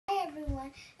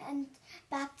everyone, and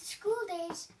back to school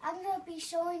days. I'm going to be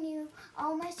showing you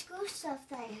all my school stuff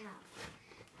that I have.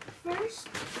 First,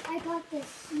 I got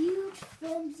this huge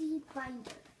flimsy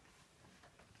binder.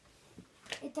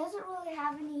 It doesn't really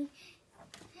have any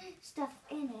stuff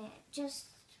in it, just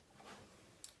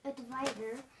a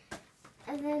divider.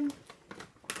 And then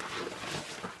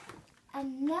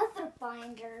another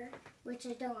binder, which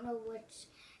I don't know which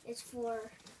it's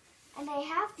for. And I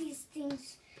have these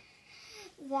things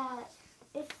that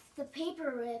if the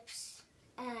paper rips,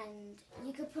 and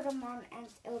you could put them on and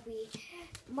it'll be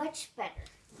much better.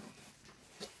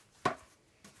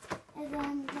 And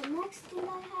then the next thing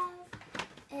I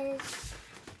have is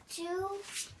two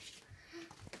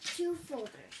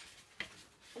folders.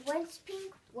 One's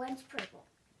pink, one's purple.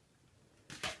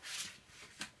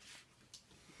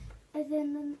 And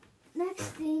then the next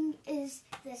thing is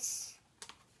this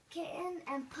kitten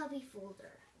and puppy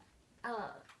folder.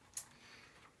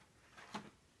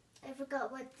 I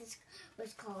forgot what this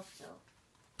was called, so.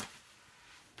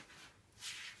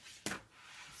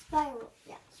 Spiral,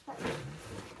 yeah, spiral.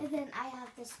 And then I have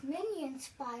this Minion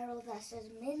spiral that says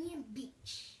Minion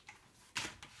Beach.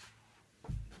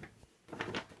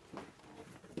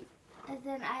 And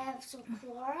then I have some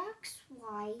Clorox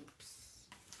wipes.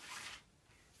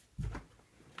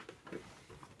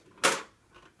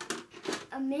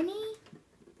 A mini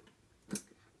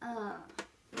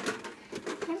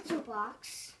pencil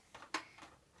box,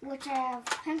 which I have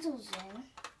pencils in.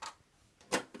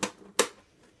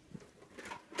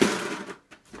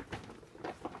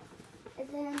 And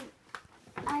then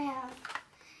I have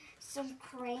some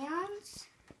crayons,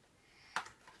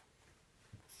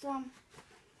 some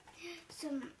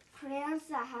crayons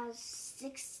that has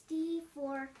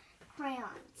 64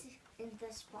 crayons in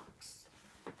this box.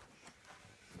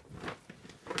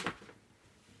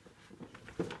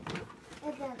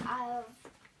 And then I have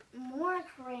more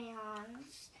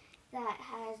crayons that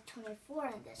has 24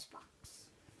 in this box.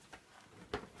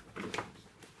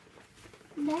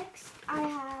 Next, I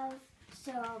have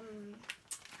some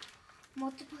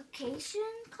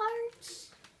multiplication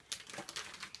cards.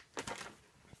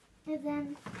 And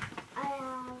then I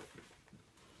have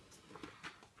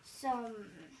some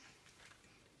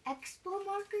Expo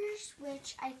markers,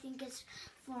 which I think is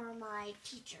for my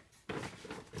teacher.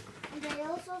 And I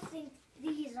also think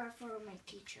these are for my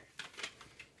teacher.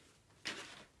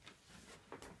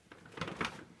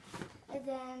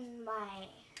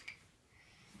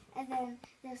 And then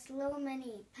this little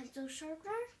mini pencil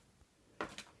sharpener.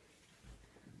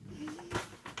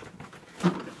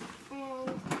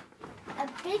 And a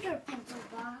bigger pencil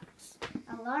box,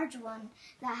 a large one,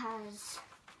 that has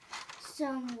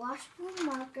some washable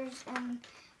markers and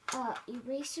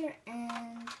eraser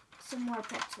and some more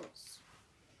pencils.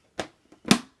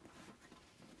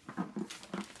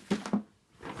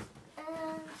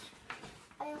 And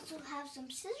I also have some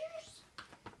scissors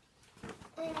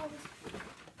and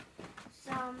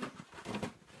some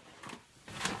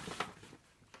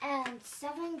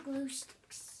 7 glue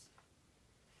sticks.